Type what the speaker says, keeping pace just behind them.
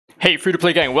Hey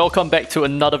free-to-play gang, welcome back to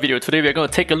another video. Today we're going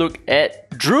to take a look at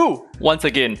Drew once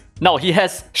again. Now he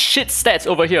has shit stats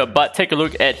over here, but take a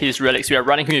look at his relics. We are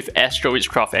running him with Astral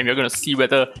Witchcraft and we're going to see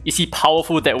whether is he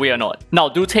powerful that way or not. Now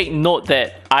do take note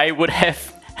that I would have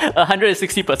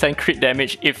 160% crit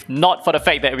damage if not for the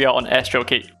fact that we are on Astral,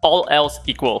 okay? All else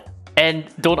equal. And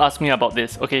don't ask me about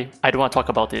this, okay? I don't want to talk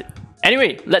about it.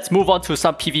 Anyway, let's move on to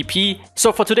some PvP.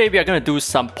 So for today we are going to do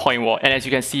some point war, and as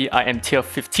you can see I am tier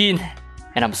 15.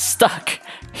 And I'm stuck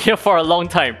here for a long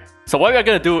time. So what we're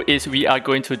going to do is we are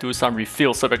going to do some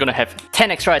refills. So we're going to have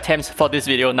 10 extra attempts for this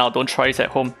video. Now don't try this at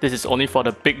home. This is only for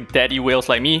the big daddy whales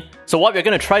like me. So what we're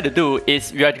going to try to do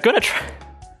is we are going to try...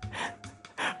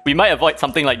 we might avoid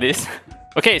something like this.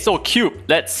 Okay, so Cube,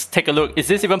 let's take a look. Is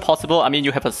this even possible? I mean,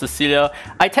 you have a Cecilia.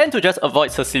 I tend to just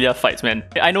avoid Cecilia fights, man.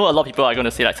 I know a lot of people are going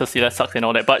to say like Cecilia sucks and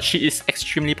all that, but she is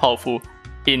extremely powerful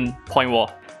in point war.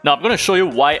 Now, I'm going to show you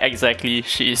why exactly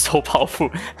she is so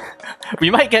powerful. We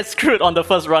might get screwed on the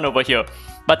first run over here.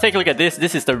 But take a look at this.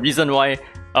 This is the reason why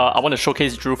I want to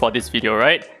showcase Drew for this video,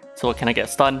 right? So can I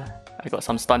get stun? I got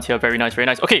some stuns here. Very nice, very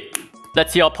nice. Okay,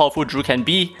 let's see how powerful Drew can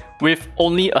be with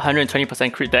only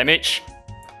 120% crit damage.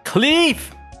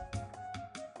 Cleave!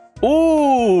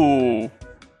 Ooh!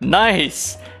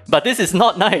 Nice! But this is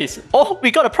not nice. Oh,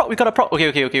 we got a proc, we got a proc.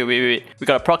 Okay, wait. We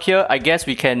got a proc here. I guess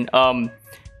we can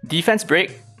defense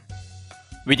break.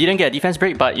 We didn't get a defense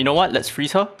break, but you know what? Let's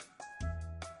freeze her.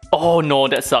 Oh no,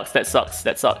 that sucks.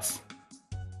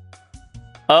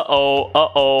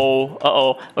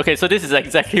 Uh-oh. Okay, so this is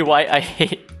exactly why I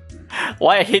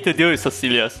hate to deal with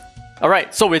Cecilias.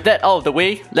 Alright, so with that out of the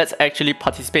way, let's actually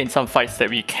participate in some fights that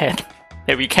we can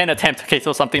attempt. Okay,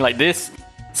 so something like this.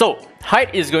 So,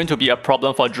 height is going to be a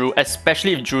problem for Drew,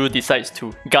 especially if Drew decides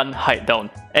to gun height down.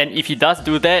 And if he does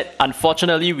do that,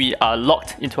 unfortunately we are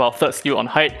locked into our third skill on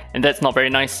height, and that's not very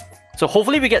nice. So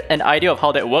hopefully we get an idea of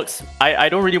how that works. I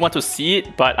don't really want to see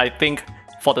it, but I think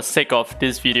for the sake of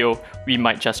this video, we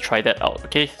might just try that out,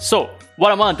 okay? So,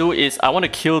 what I want to do is I want to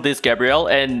kill this Gabrielle,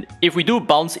 and if we do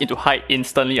bounce into height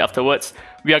instantly afterwards,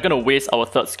 we are going to waste our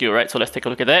third skill, right? So let's take a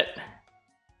look at that.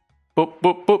 Boop,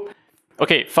 boop, boop.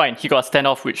 Okay, fine, he got a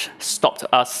standoff which stopped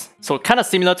us. So kind of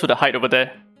similar to the height over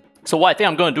there. So what I think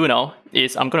I'm going to do now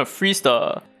is I'm going to freeze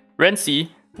the Renzi.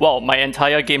 Wow, my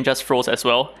entire game just froze as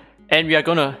well. And we are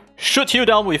going to shoot you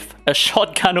down with a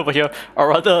shotgun over here, or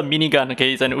rather a minigun,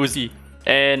 okay, it's an Uzi.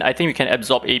 And I think we can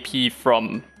absorb AP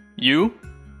from you.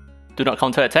 Do not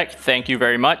counter attack, thank you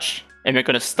very much. And we're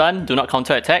going to stun, do not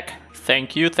counter attack.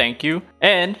 Thank you.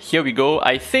 And here we go.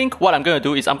 I think what I'm going to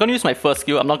do is I'm going to use my first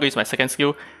skill. I'm not going to use my second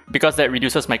skill because that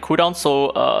reduces my cooldown.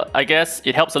 So I guess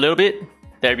it helps a little bit.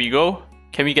 There we go.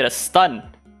 Can we get a stun?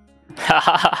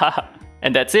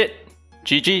 And that's it.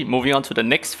 GG. Moving on to the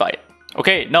next fight.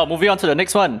 Okay, now moving on to the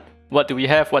next one. What do we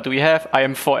have? I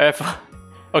am forever.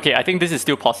 Okay, I think this is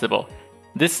still possible.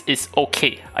 This is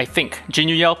okay, I think.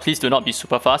 Jinyu Yao, please do not be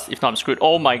super fast. If not, I'm screwed.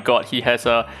 Oh my god, he has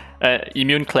a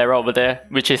immune Clara over there,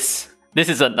 which is... This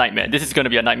is a nightmare. This is going to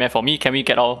be a nightmare for me. Can we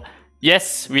get our...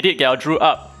 Yes, we did get our Drew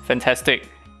up. Fantastic.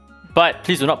 But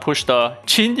please do not push the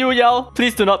Jinyu Yao.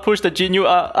 Please do not push the Jinyu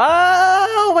up. Ah!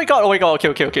 Oh my god.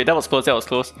 Okay. That was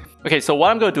close. Okay, so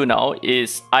what I'm going to do now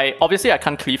is... Obviously, I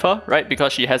can't cleave her, right?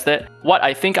 Because she has that. What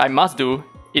I think I must do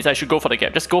is I should go for the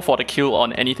gap. Just go for the kill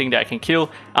on anything that I can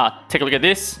kill. Take a look at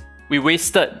this. We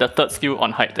wasted the third skill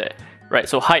on height there. Right,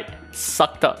 so height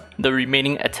sucked up the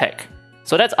remaining attack.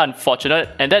 So that's unfortunate,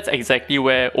 and that's exactly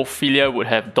where Ophelia would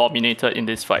have dominated in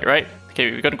this fight, right?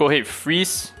 Okay, we're gonna go ahead and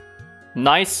freeze.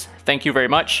 Nice, thank you very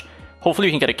much. Hopefully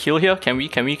we can get a kill here. Can we?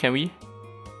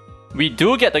 We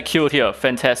do get the kill here,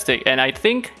 fantastic. And I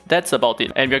think that's about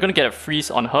it. And we're gonna get a freeze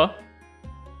on her.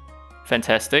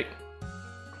 Fantastic.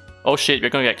 Oh shit, we're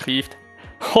gonna get cleaved.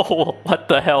 Oh, what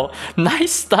the hell.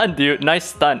 Nice stun, dude. Nice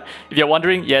stun. If you're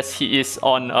wondering, yes, he is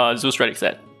on Zeus Relic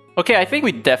set. Okay, I think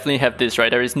we definitely have this,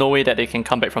 right? There is no way that they can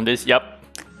come back from this. Yep.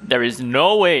 There is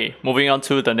no way. Moving on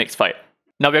to the next fight.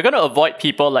 Now, we're going to avoid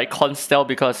people like Constel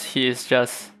because he is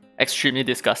just extremely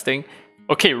disgusting.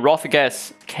 Okay, Roth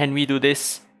Gas. Can we do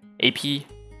this? AP.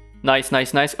 Nice.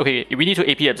 Okay, we need to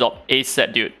AP absorb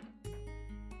ASAP, dude.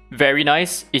 Very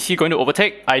nice. Is he going to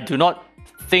overtake? I do not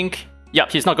think... Yep,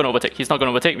 he's not going to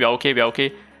overtake. We are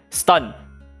okay. Stun.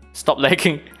 Stop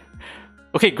lagging.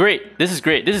 Okay, great. This is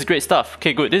great stuff.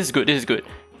 Okay, good. This is good.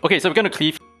 Okay, so we're going to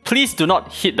cleave. Please do not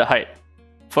hit the height.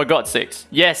 For God's sakes.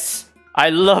 Yes. I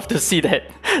love to see that.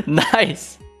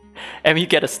 Nice. And we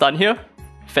get a stun here.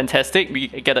 Fantastic. We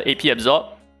get an AP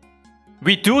absorb.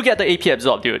 We do get the AP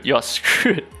absorb, dude. You're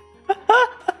screwed.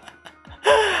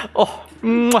 Oh.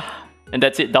 And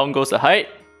that's it. Down goes the height.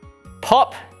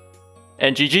 Pop.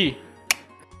 And GG.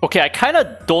 Okay, I kind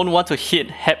of don't want to hit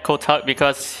Hepkotak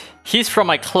because he's from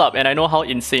my club and I know how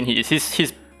insane he is.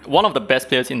 He's one of the best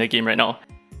players in the game right now.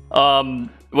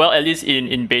 Well, at least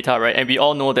in beta, right? And we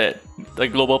all know that the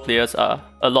global players are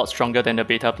a lot stronger than the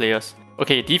beta players.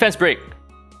 Okay, defense break.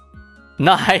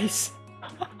 Nice.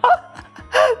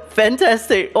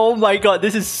 Fantastic. Oh my god,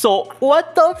 this is so...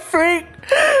 What the freak?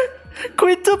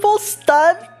 Quintuple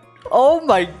stun? Oh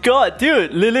my god,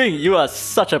 dude. Li Ling, you are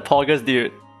such a poggers,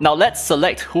 dude. Now let's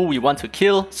select who we want to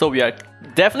kill. So we are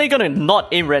definitely gonna not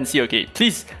aim Renzi, okay?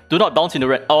 Please do not bounce into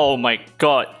Ren... Oh my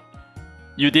god.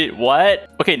 You did what?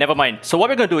 Okay, never mind. So what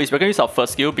we're gonna do is we're gonna use our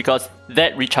first skill because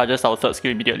that recharges our third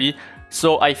skill immediately.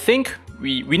 So I think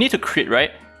we need to crit,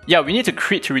 right? Yeah, we need to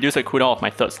crit to reduce the cooldown of my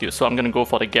third skill. So I'm gonna go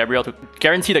for the Gabriel to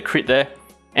guarantee the crit there.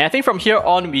 And I think from here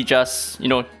on we just, you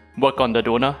know, work on the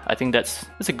donor. I think that's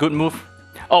a good move.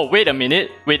 Oh, wait a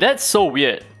minute. Wait, that's so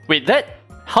weird. Wait,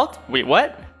 wait,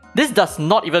 what? This does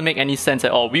not even make any sense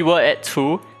at all. We were at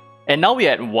 2 and now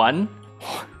we're at 1.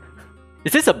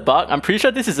 Is this a bug? I'm pretty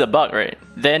sure this is a bug, right?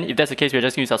 Then, if that's the case, we're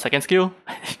just gonna use our second skill.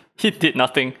 He did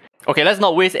nothing. Okay, let's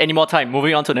not waste any more time.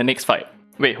 Moving on to the next fight.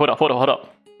 Wait, hold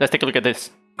up. Let's take a look at this.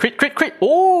 Crit.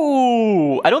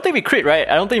 Oh! I don't think we crit, right?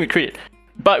 I don't think we crit.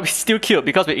 But we still killed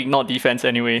because we ignored defense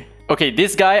anyway. Okay,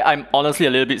 this guy, I'm honestly a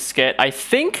little bit scared. I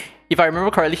think, if I remember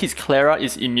correctly, his Clara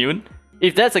is immune.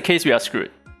 If that's the case, we are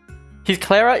screwed. His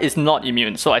Clara is not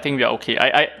immune, so I think we are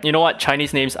okay. You know what?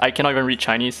 Chinese names, I cannot even read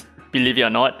Chinese. Believe it or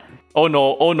not. Oh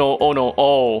no.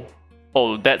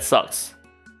 Oh, that sucks.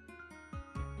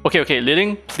 Okay, Li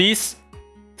Ling, please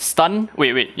stun.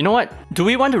 Wait, you know what? Do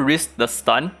we want to risk the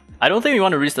stun? I don't think we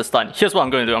want to risk the stun. Here's what I'm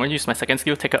going to do. I'm going to use my second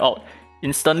skill, take her out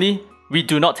instantly. We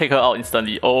do not take her out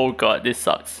instantly. Oh god, this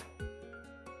sucks.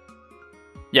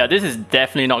 Yeah, this is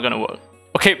definitely not going to work.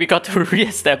 Okay, we got to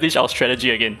re-establish our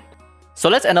strategy again. So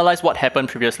let's analyze what happened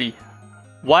previously.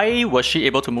 Why was she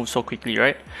able to move so quickly,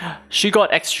 right? She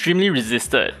got extremely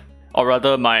resisted. Or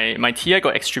rather, my TI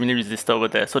got extremely resisted over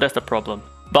there, so that's the problem.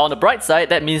 But on the bright side,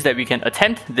 that means that we can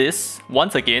attempt this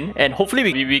once again, and hopefully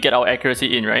we get our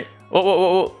accuracy in, right?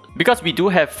 Whoa. Because we do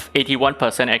have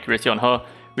 81% accuracy on her,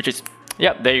 which is...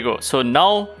 Yep, there you go. So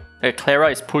now, Clara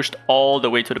is pushed all the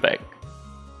way to the back.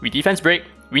 We defense break.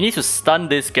 We need to stun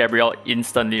this Gabriel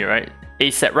instantly, right?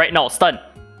 ASAP, right now, stun.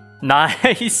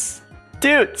 Nice!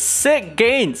 Dude, sick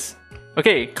gains!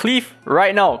 Okay, cleave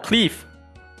right now, cleave.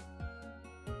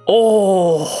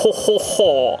 Oh, ho ho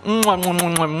ho. Mwah,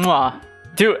 mwah, mwah, mwah.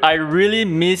 Dude, I really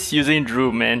miss using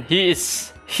Drew, man.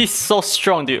 He's so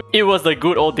strong, dude. It was the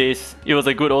good old days. It was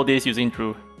the good old days using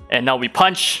Drew. And now we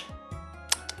punch.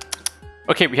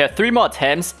 Okay, we have 3 more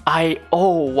attempts.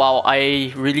 Oh wow,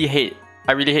 I really hate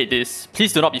this.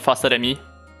 Please do not be faster than me.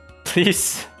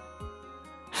 Please.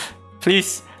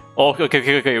 Please. Oh,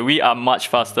 okay. We are much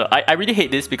faster. I really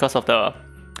hate this because of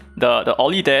the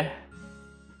ollie there.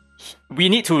 We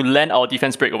need to land our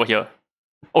defense break over here.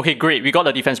 Okay, great. We got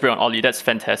the defense break on ollie. That's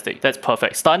fantastic. That's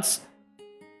perfect. Stuns.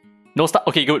 No stun.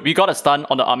 Okay, good. We got a stun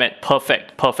on the Ahmed.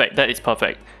 Perfect. That is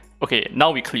perfect. Okay,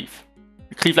 now we cleave.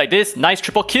 We cleave like this. Nice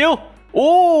triple kill.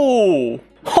 Oh,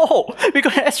 we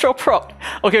got an Astral proc.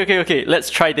 Okay. Let's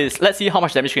try this. Let's see how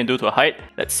much damage we can do to a height.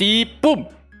 Let's see. Boom.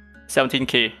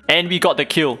 17k. And we got the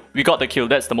kill.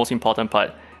 That's the most important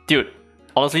part. Dude,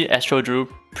 honestly, Astral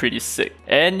Drew, pretty sick.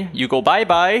 And you go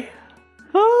bye-bye.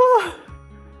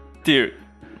 Dude,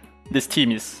 this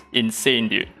team is insane,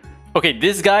 dude. Okay,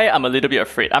 this guy, I'm a little bit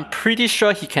afraid. I'm pretty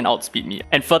sure he can outspeed me.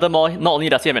 And furthermore, not only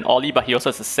does he have an ollie, but he also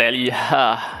has a Sally.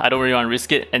 I don't really want to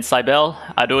risk it. And Cybele,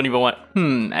 I don't even want...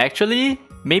 actually,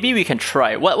 maybe we can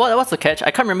try. What's the catch?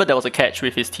 I can't remember there was a catch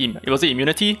with his team. Was it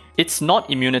immunity? It's not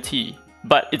immunity,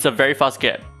 but it's a very fast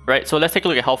gap, right? So let's take a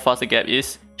look at how fast the gap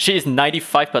is. She is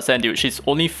 95%, dude. She's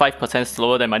only 5%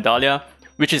 slower than my Dahlia,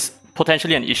 which is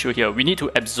potentially an issue here. We need to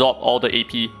absorb all the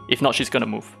AP. If not, she's gonna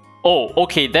move. Oh,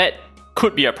 okay, that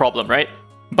could be a problem, right?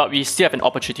 But we still have an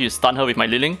opportunity to stun her with my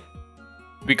Li Ling.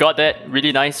 We got that.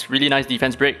 Really nice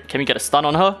defense break. Can we get a stun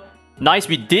on her? Nice,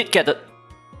 we did get the...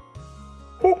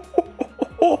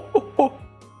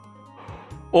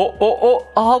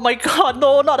 Oh my god,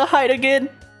 no, not a hide again.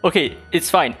 Okay, it's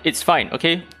fine,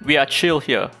 okay? We are chill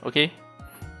here, okay?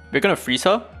 We're gonna freeze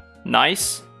her.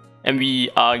 Nice. And we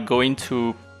are going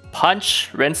to punch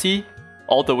Renzi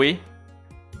all the way.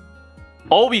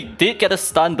 Oh, we did get a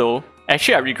stun though.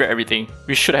 Actually, I regret everything.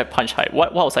 We should have punched hide.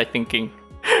 What was I thinking?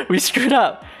 We screwed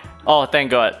up. Oh,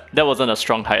 thank god. That wasn't a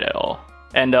strong hide at all.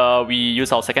 And we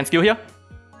use our second skill here.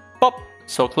 Pop.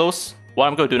 So close. What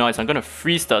I'm going to do now is I'm going to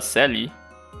freeze the Sally.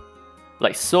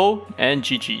 Like so. And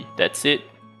GG. That's it.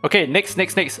 Okay, next.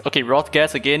 Okay, Roth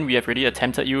Gas again. We have already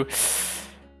attempted you.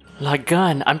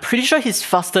 Lagan, I'm pretty sure he's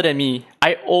faster than me.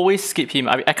 I always skip him.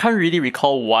 I can't really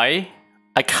recall why.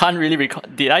 I can't really recall.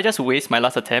 Did I just waste my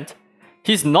last attempt?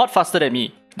 He's not faster than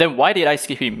me. Then why did I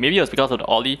skip him? Maybe it was because of the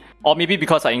ollie. Or maybe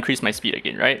because I increased my speed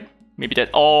again, right? Maybe that.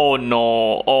 Oh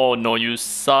no. Oh no, you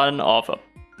son of a...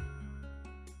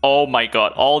 Oh my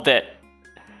god. All that.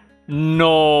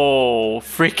 No.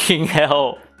 Freaking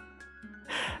hell.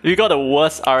 We got the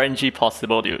worst RNG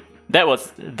possible, dude. That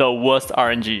was the worst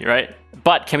RNG, right?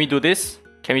 But can we do this?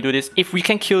 Can we do this? If we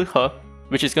can kill her,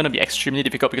 which is going to be extremely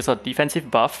difficult because of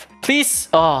defensive buff. Please!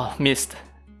 Oh, missed.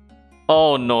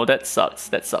 Oh no, that sucks.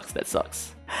 That sucks. That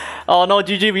sucks. Oh no,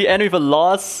 GG, we end with a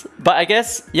loss. But I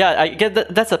guess, yeah, I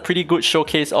get that's a pretty good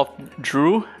showcase of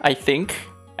Drew, I think.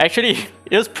 Actually,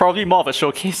 it was probably more of a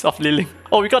showcase of Li Ling.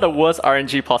 Oh, we got the worst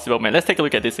RNG possible, man. Let's take a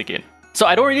look at this again. So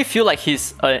I don't really feel like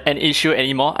he's an issue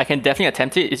anymore. I can definitely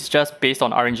attempt it. It's just based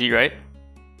on RNG, right?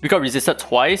 We got resisted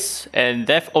twice, and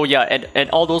death. Oh yeah, and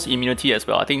all those immunity as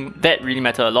well. I think that really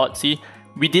mattered a lot. See,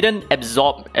 we didn't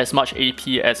absorb as much AP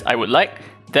as I would like.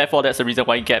 Therefore, that's the reason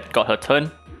why Gab got her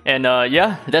turn. And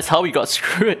yeah, that's how we got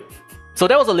screwed. So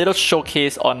that was a little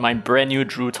showcase on my brand new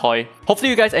Drew toy. Hopefully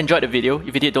you guys enjoyed the video.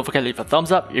 If you did, don't forget to leave a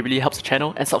thumbs up. It really helps the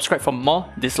channel, and subscribe for more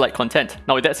Dislyte content.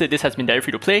 Now with that said, this has been Diary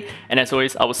Free to Play, and as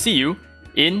always, I will see you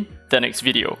in the next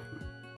video.